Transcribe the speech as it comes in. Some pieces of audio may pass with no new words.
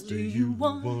Do you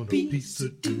want peace or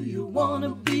do you want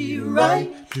to be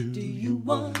right? Do you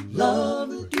want love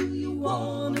or do you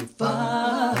want to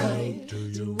fight? Do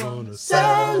you want to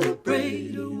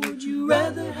celebrate or would you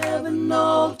rather have an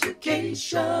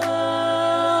altercation?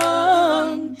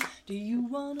 Do you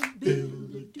want to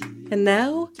build or do you... And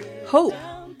now, Hope,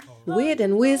 wit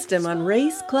and wisdom on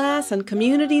race, class, and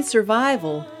community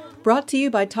survival, brought to you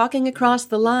by Talking Across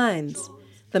the Lines,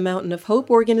 the Mountain of Hope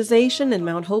organization in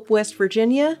Mount Hope, West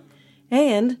Virginia,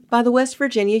 and by the West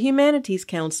Virginia Humanities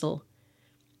Council.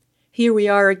 Here we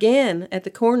are again at the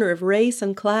corner of race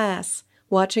and class,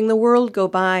 watching the world go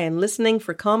by and listening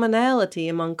for commonality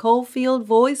among coalfield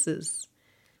voices.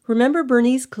 Remember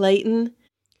Bernice Clayton?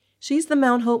 She's the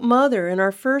Mount Hope mother in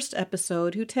our first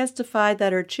episode who testified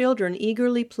that her children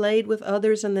eagerly played with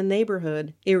others in the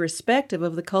neighborhood, irrespective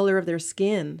of the color of their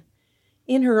skin.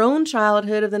 In her own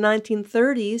childhood of the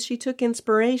 1930s, she took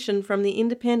inspiration from the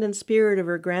independent spirit of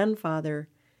her grandfather.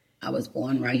 I was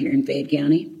born right here in Fayette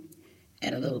County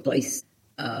at a little place,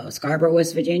 Scarborough,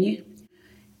 West Virginia,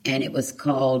 and it was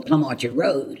called Plum Orchard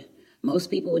Road.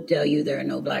 Most people would tell you there are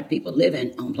no black people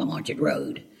living on Plum Orchard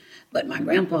Road, but my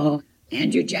grandpa,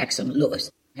 Andrew Jackson Lewis,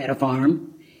 had a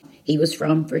farm. He was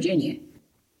from Virginia.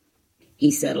 He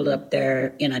settled up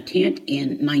there in a tent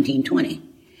in 1920.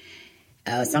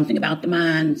 Something about the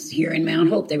mines here in Mount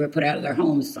Hope. They were put out of their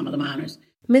homes, some of the miners.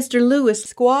 Mr. Lewis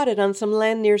squatted on some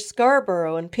land near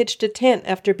Scarborough and pitched a tent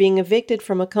after being evicted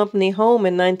from a company home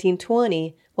in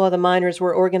 1920 while the miners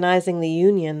were organizing the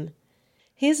union.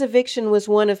 His eviction was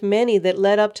one of many that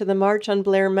led up to the March on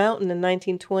Blair Mountain in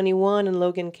 1921 in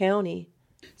Logan County.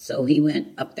 So he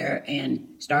went up there and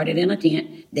started in a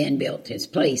tent, then built his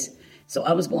place. So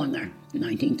I was born there in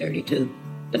 1932.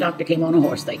 The doctor came on a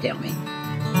horse, they tell me.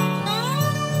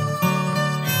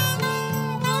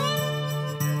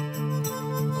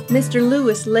 Mr.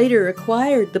 Lewis later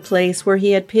acquired the place where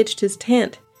he had pitched his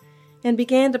tent and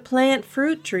began to plant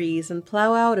fruit trees and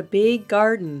plow out a big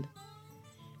garden.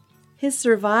 His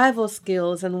survival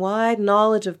skills and wide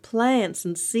knowledge of plants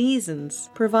and seasons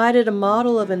provided a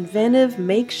model of inventive,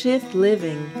 makeshift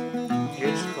living.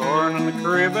 It's corn in the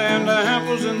crib and the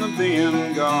apples in the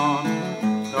bin,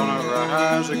 gonna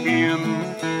rise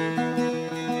again.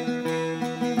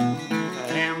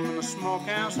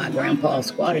 My grandpa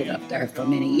squatted up there for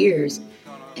many years,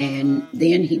 and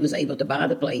then he was able to buy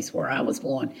the place where I was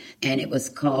born, and it was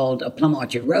called Plum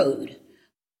Orchard Road.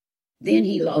 Then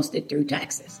he lost it through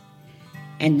taxes,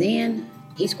 and then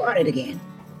he squatted again.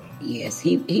 Yes,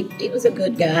 he was a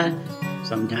good guy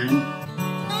sometime.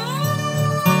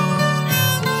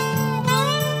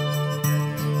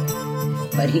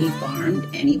 But he farmed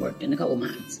and he worked in the coal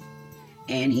mines.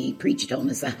 And he preached on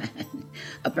the side.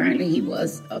 Apparently he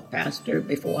was a pastor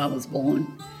before I was born,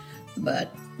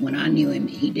 but when I knew him,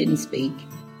 he didn't speak.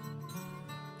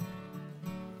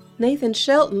 Nathan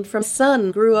Shelton from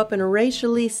Sun grew up in a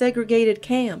racially segregated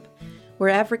camp where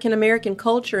African American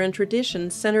culture and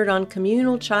traditions centered on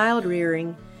communal child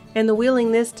rearing and the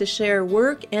willingness to share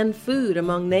work and food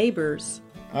among neighbors.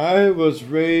 I was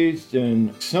raised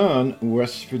in Sun,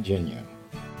 West Virginia,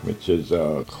 which is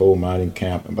a coal mining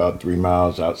camp about 3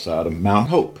 miles outside of Mount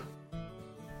Hope.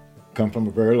 Come from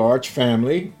a very large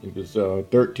family. It was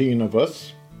 13 of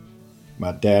us.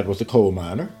 My dad was a coal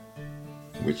miner,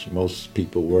 which most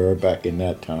people were back in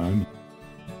that time.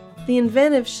 The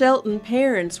inventive Shelton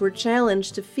parents were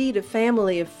challenged to feed a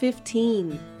family of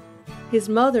 15. His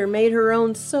mother made her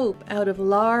own soap out of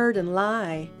lard and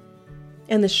lye,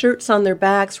 and the shirts on their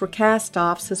backs were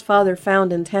cast-offs his father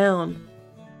found in town.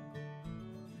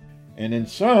 And in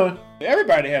Sun,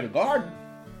 everybody had a garden.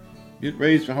 You'd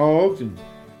raise the hogs and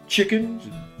chickens.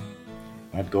 And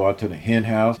I'd go out to the hen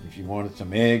house if you wanted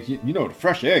some eggs. You know what a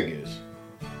fresh egg is.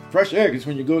 Fresh egg is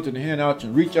when you go to the hen house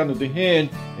and reach under the hen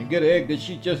and get an egg that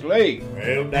she just laid.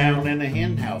 Well, down in the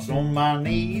hen house on my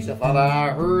knees, I thought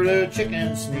I heard a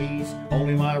chicken sneeze.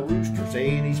 Only my rooster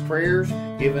saying his prayers,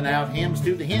 giving out hymns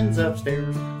to the hens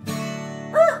upstairs.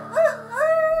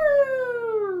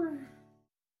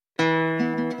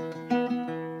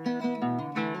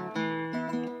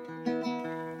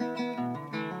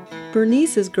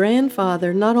 Bernice's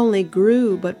grandfather not only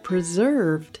grew but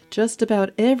preserved just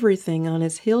about everything on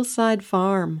his hillside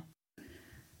farm.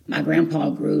 My grandpa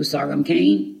grew sorghum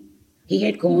cane. He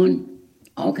had corn,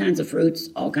 all kinds of fruits,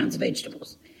 all kinds of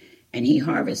vegetables, and he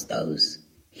harvested those.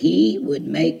 He would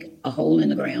make a hole in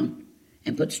the ground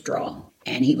and put straw,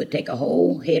 and he would take a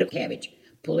whole head of cabbage,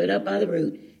 pull it up by the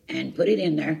root, and put it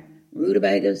in there,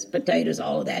 rutabagas, potatoes,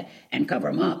 all of that, and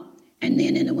cover them up. And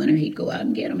then in the winter, he'd go out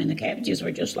and get them, and the cabbages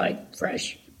were just like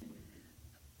fresh.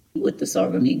 With the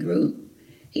sorghum he grew,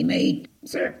 he made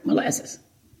syrup, molasses.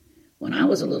 When I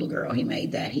was a little girl, he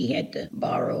made that. He had to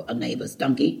borrow a neighbor's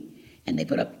donkey, and they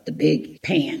put up the big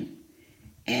pan,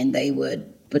 and they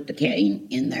would put the cane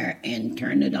in there and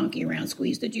turn the donkey around,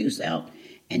 squeeze the juice out,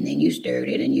 and then you stirred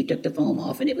it and you took the foam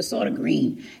off, and it was sort of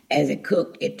green. As it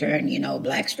cooked, it turned,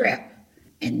 black strap,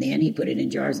 and then he put it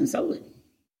in jars and sold it.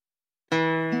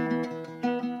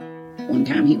 One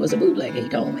time he was a bootlegger, he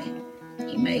told me.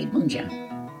 He made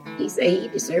moonshine. He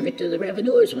said he'd serve it to the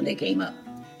revenuers when they came up,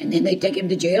 and then they'd take him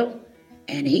to jail,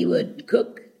 and he would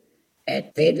cook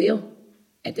at Fayetteville,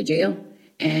 at the jail,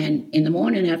 and in the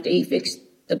morning after he fixed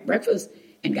the breakfast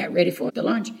and got ready for the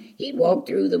lunch, he'd walk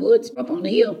through the woods up on the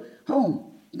hill,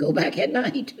 home, go back at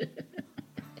night.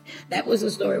 That was the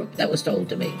story that was told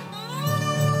to me.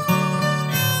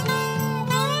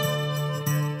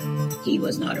 He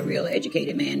was not a real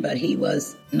educated man, but he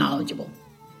was knowledgeable,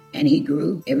 and he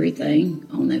grew everything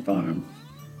on that farm.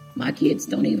 My kids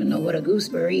don't even know what a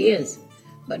gooseberry is.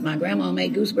 But my grandma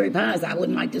made gooseberry pies. I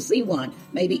wouldn't like to see one,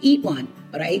 maybe eat one,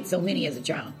 but I ate so many as a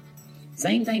child.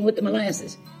 Same thing with the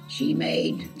molasses. She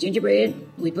made gingerbread.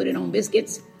 We put it on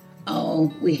biscuits.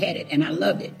 Oh, we had it, and I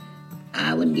loved it.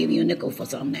 I wouldn't give you a nickel for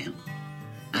some now.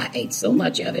 I ate so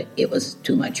much of it, it was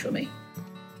too much for me.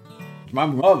 My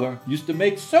mother used to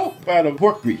make soap out of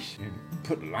pork grease and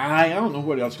put lye. I don't know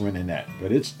what else went in that,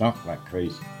 but it stunk like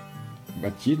crazy.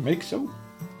 But she'd make soap.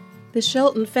 The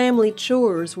Shelton family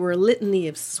chores were a litany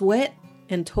of sweat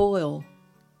and toil.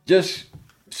 Just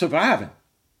surviving.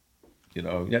 You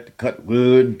had to cut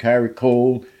wood and carry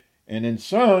coal. And in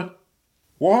sun,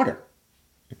 water.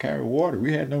 To carry water.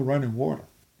 We had no running water.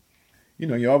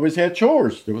 You always had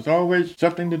chores. There was always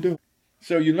something to do.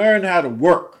 So you learn how to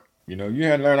work. You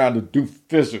had to learn how to do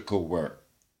physical work.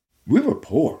 We were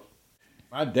poor.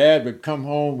 My dad would come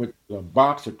home with a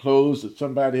box of clothes that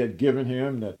somebody had given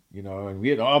him and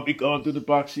we'd all be going through the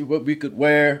box, see what we could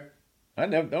wear.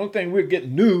 The only thing we'd get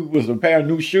new was a pair of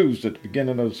new shoes at the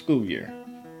beginning of the school year.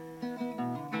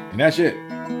 And that's it.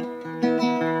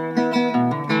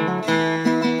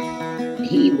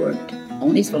 He worked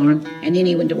on his farm, and then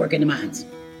he went to work in the mines.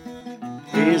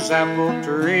 These apple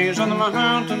trees on the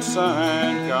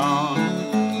mountainside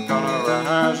gonna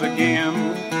rise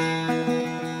again.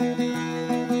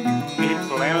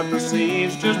 Planted the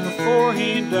seeds just before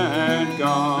he died,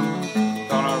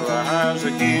 gonna rise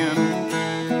again.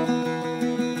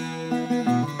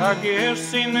 I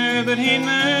guess he knew that he'd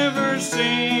never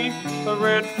see the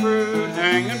red fruit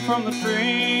hanging from the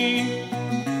tree,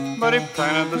 but he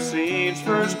planted the seeds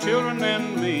for his children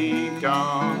and me,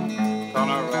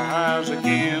 gonna rise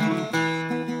again.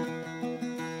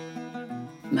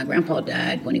 My grandpa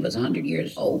died when he was 100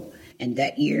 years old, and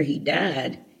that year he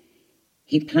died,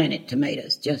 he planted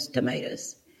tomatoes, just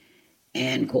tomatoes.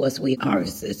 And, of course, we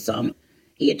harvested some.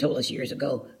 He had told us years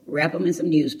ago, wrap them in some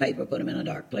newspaper, put them in a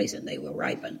dark place, and they will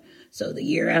ripen. So the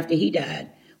year after he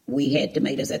died, we had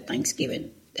tomatoes at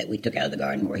Thanksgiving that we took out of the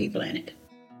garden where he planted.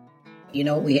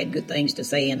 We had good things to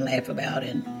say and laugh about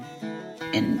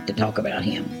and to talk about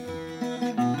him.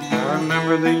 I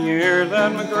remember the year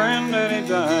that my granddaddy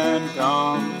died,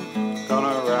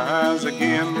 gonna rise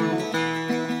again.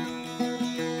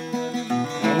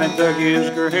 They dug his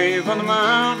grave on the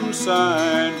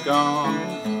mountainside,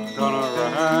 gonna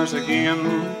rise again.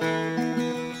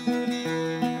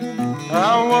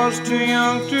 I was too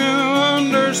young to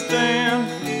understand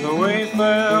the way he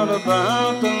felt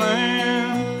about the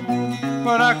land,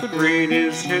 but I could read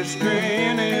his history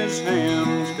in his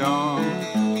hands,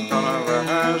 gonna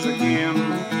rise again.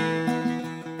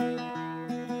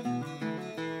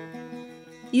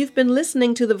 You've been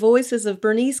listening to the voices of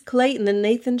Bernice Clayton and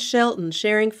Nathan Shelton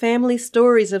sharing family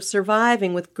stories of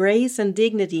surviving with grace and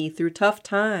dignity through tough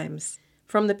times,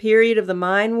 from the period of the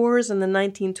mine wars in the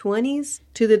 1920s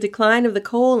to the decline of the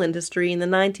coal industry in the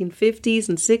 1950s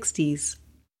and 60s.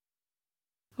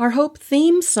 Our Hope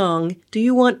theme song, Do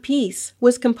You Want Peace,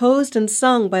 was composed and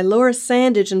sung by Laura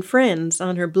Sandage and friends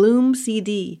on her Bloom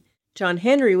CD. John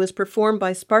Henry was performed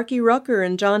by Sparky Rucker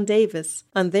and John Davis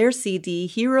on their CD,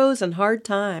 Heroes and Hard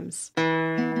Times.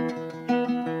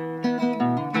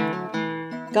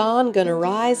 Gone Gonna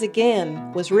Rise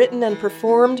Again was written and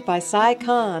performed by Cy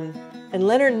Kahn, and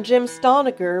Leonard and Jim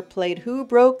Stoniger played Who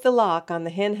Broke the Lock on the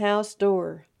Hen House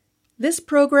Door. This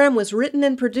program was written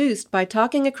and produced by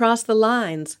Talking Across the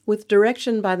Lines, with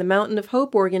direction by the Mountain of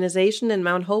Hope organization in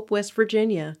Mount Hope, West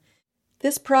Virginia.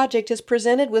 This project is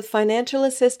presented with financial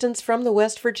assistance from the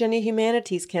West Virginia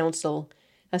Humanities Council,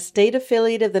 a state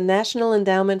affiliate of the National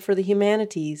Endowment for the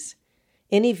Humanities.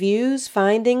 Any views,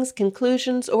 findings,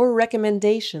 conclusions, or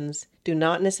recommendations do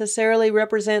not necessarily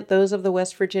represent those of the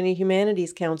West Virginia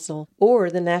Humanities Council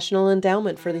or the National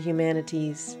Endowment for the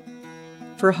Humanities.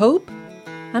 For Hope,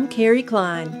 I'm Carrie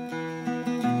Klein.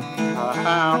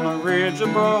 On the ridge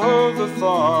above the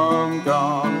farm,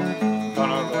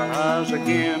 gonna rise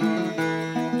again.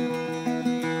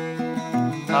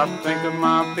 I think of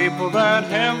my people that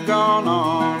have gone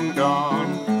on,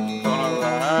 gonna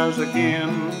rise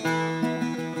again.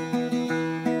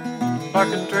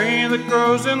 Like a tree that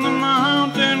grows in the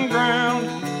mountain ground,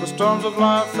 the storms of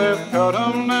life have cut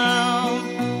them down.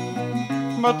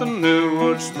 But the new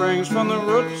wood springs from the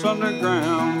roots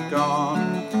underground,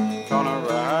 gonna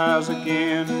rise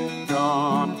again,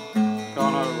 gonna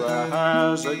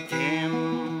rise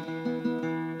again.